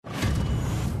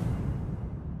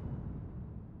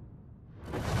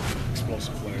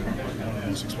explosive player, one of the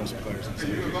most explosive players in the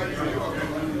league.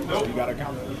 So you got to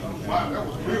count him.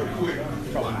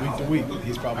 Probably week to week,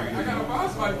 he's probably getting people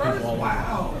all over.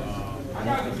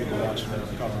 Multiple people watching him,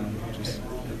 covering him, just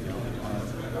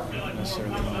not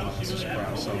necessarily know it's a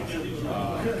surprise. So I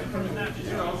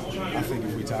think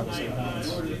if we tackle someone,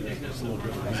 it's a little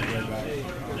different. He's a great guy.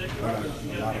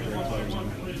 We got a lot of great players on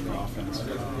the offense.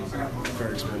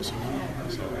 Very explosive.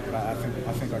 So, but I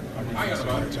think our defense is a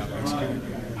great job executing.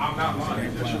 The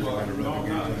game plan, we got a really good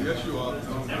game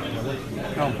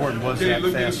plan. How important was that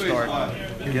fast start?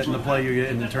 Getting the play you're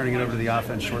getting and turning it over to the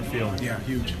offense short field. Yeah,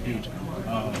 huge.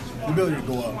 The ability to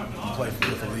go up and play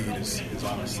with a lead is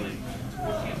obviously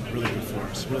really good for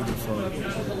us. Really good for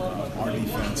our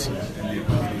defense and the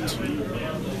ability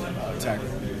to attack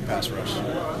pass rush, get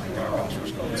our pass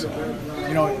rush going. So,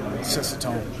 it sets the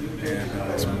tone, and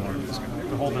that's what we learned this game.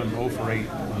 To hold them 0 for 8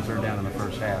 on third down in the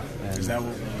first half. And is that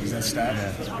stat?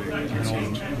 Yeah, that's big.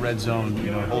 That's red zone,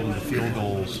 holding the field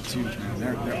goals. It's huge, man.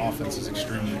 Their offense is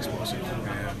extremely explosive,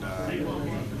 and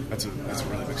that's a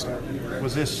really big start.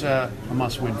 Was this a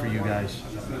must-win for you guys?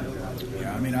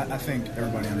 Yeah, I mean, I think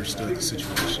everybody understood the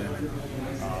situation and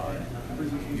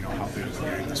how big of a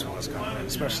game this was coming in,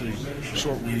 especially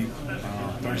short week,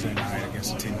 Thursday night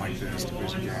against a team like this,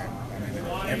 division game. I mean,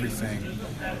 everything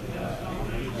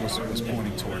was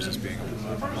pointing towards us being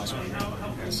a must-win game.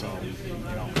 And so,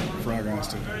 for our guys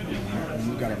to, when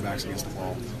we got our backs against the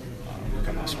wall, we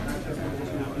come out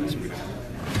swinging. So we did.